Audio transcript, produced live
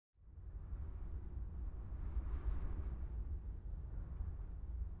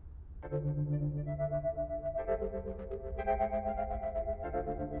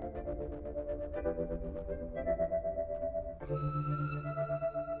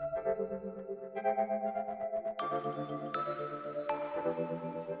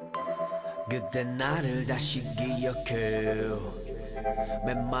그때 나를 다시 기억해.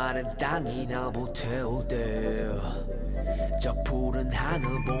 메마른 땅이 나부 태울 때 저 푸른 하늘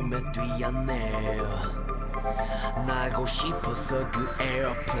보며 뛰었네. 날고 싶었어 그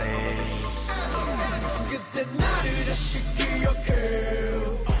에어플레인. 그때 나를 다시 기억해.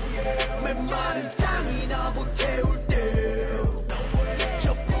 메마른 땅이 나부 태울 때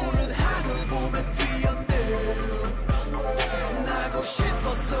저 푸른 하늘 보며 뛰었네. 날고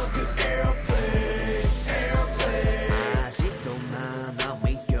싶었어 그 에어플레인. 아직도 난 안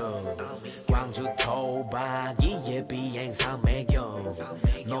믿겨. 광주 토박이의 비행사 매겨.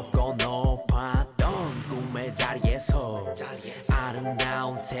 높고 높았던 꿈의 자리에서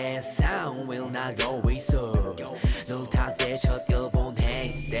아름다운 세상 위를 나고 있어. 눈 탈 때 첫 일본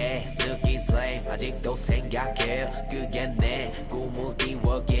행위 때 느낀 슬레임 아직도 생각해. 그게 내 꿈을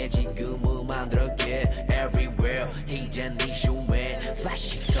이루게 지금을 만들었게. Everywhere 이젠 네 슈에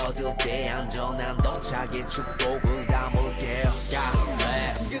플래시 터질 때 안전한 도착의 축복을 담을게.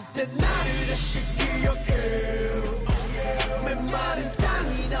 그때 나를 다시 기억해. 메마른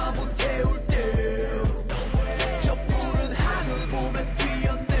땅이 나부 태울 때 저 푸른 하늘 보며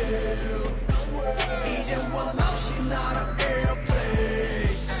뛰었네. 이제 원 없이 날아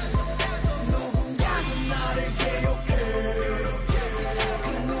에어플레인. 누군가는 나를 기억해. 그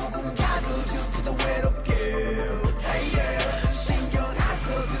누군가도 지금도 외롭게. Hey yeah. 신경 안 써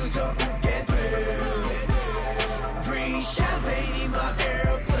그저 웃게 돼. Bring champagne in my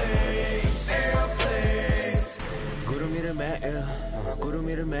airplane. Airplane. 구름 위를 매일 구름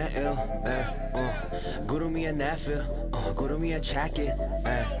위를 매일 구름 위에 내 feel 구름 위에 check it.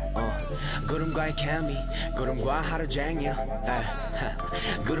 구름과의 케미 구름과 하루 종일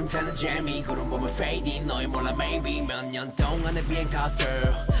구름 타는 재미 구름 보면 fading 너희 몰라 maybe 몇 년 동안의 비행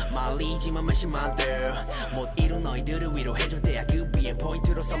탔을 말리지만 몇십만들 못 이룬 너희들을 위로해줄 때야 그 비행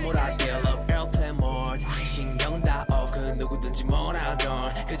포인트로 선물할게. Love airplane mode 신경은 다 off 그 누구든지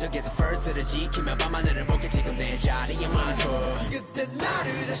뭐라던 그저 계속 first를 지키며 밤하늘을 볼게. 지금 내 자리에만 그때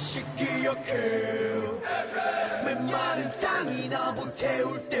나를 다시 기억해. 메마른 땅이 나부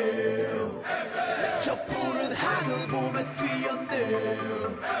태울 때 저 푸른 하늘 보며 뛰었네.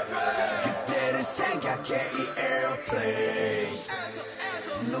 그때를 생각해 이 에어플레인.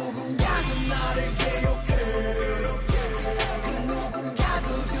 누군가는 나를 기억해. 그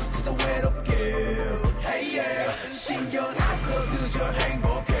누군가도 지금도 외롭게. Hey yeah. 신경 안 써 그저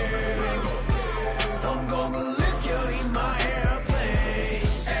행복해. 성공을 느껴 in my airplane.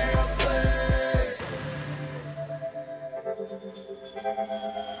 Airplane.